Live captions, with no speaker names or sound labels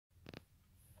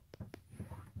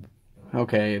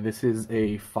Okay, this is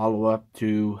a follow-up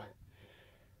to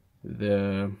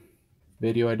the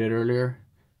video I did earlier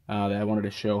that I wanted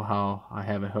to show how I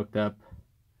have it hooked up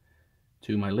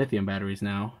to my lithium batteries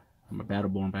now, my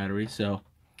battle-borne batteries. So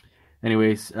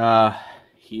anyways,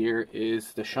 here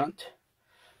is the shunt.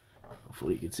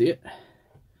 Hopefully you can see it.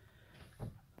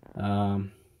 The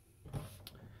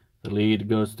lead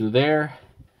goes through there,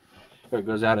 or it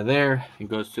goes out of there and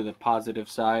goes to the positive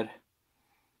side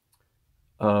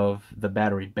of the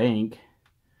battery bank.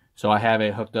 So I have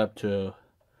it hooked up to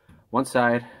one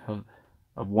side of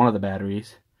one of the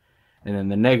batteries, and then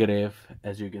the negative,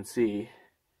 as you can see,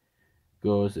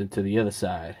 goes into the other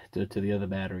side, to the other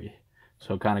battery.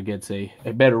 So it kind of gets a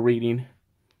better reading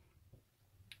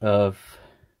of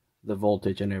the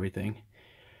voltage and everything.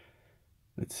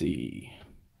 Let's see,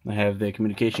 I have the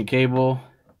communication cable,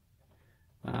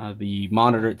 the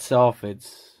monitor itself,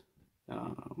 it's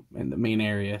in the main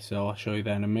area, so I'll show you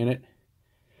that in a minute.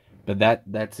 But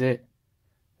that's it.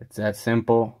 It's that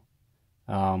simple.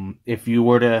 If you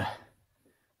were to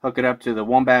hook it up to the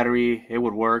one battery, it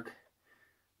would work,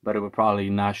 but it would probably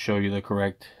not show you the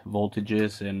correct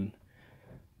voltages, and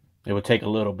it would take a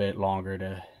little bit longer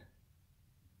to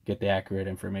get the accurate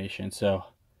information. So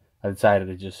I decided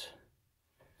to just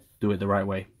do it the right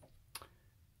way.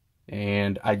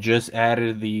 And I just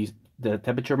added the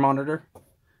temperature monitor.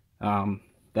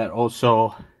 That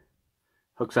also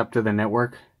hooks up to the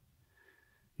network.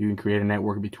 You can create a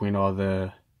network between all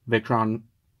the Victron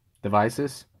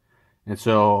devices. And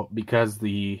so because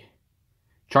the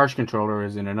charge controller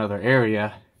is in another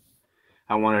area,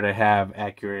 I wanted to have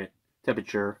accurate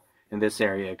temperature in this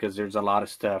area because there's a lot of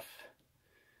stuff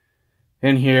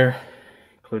in here,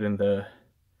 including the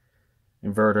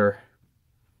inverter,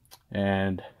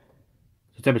 and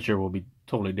the temperature will be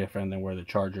totally different than where the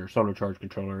solar charge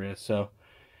controller is. So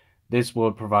this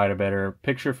will provide a better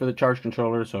picture for the charge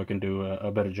controller, so it can do a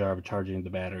better job of charging the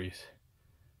batteries.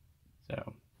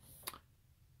 So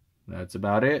that's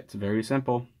about it. It's very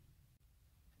simple.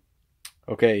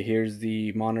 Okay, here's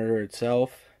the monitor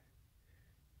itself,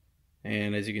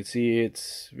 and as you can see,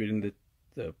 it's reading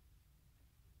the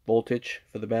voltage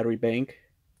for the battery bank.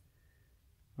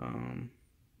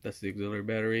 That's the auxiliary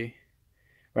battery.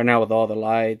 Right now, with all the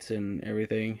lights and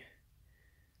everything,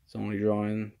 it's only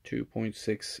drawing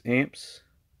 2.6 amps,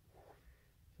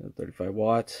 35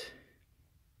 watts.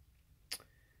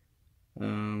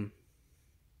 It's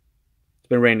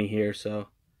been raining here, so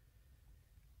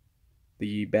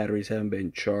the batteries haven't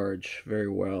been charged very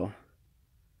well.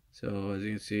 So as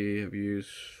you can see, I've used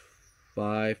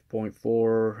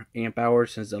 5.4 amp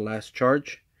hours since the last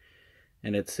charge,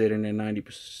 and it's sitting at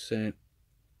 90%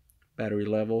 battery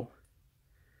level,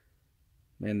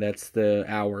 and that's the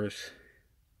hours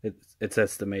it's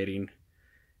estimating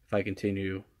if I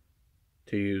continue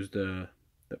to use the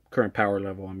current power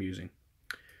level I'm using.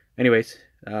 Anyways,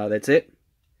 that's it.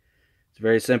 It's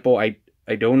very simple. I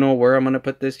don't know where I'm going to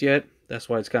put this yet. That's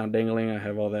why it's kind of dangling. I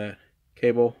have all that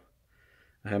cable.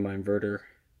 I have my inverter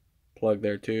plug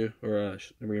there too, or a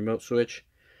remote switch.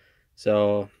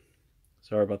 So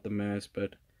sorry about the mess,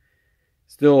 but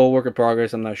still a work in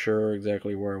progress. I'm not sure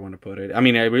exactly where I want to put it. I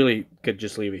mean, I really could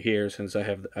just leave it here since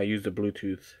I use the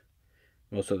Bluetooth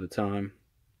most of the time.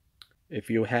 If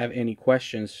you have any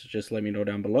questions, just let me know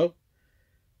down below,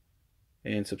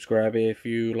 and subscribe if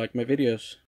you like my videos.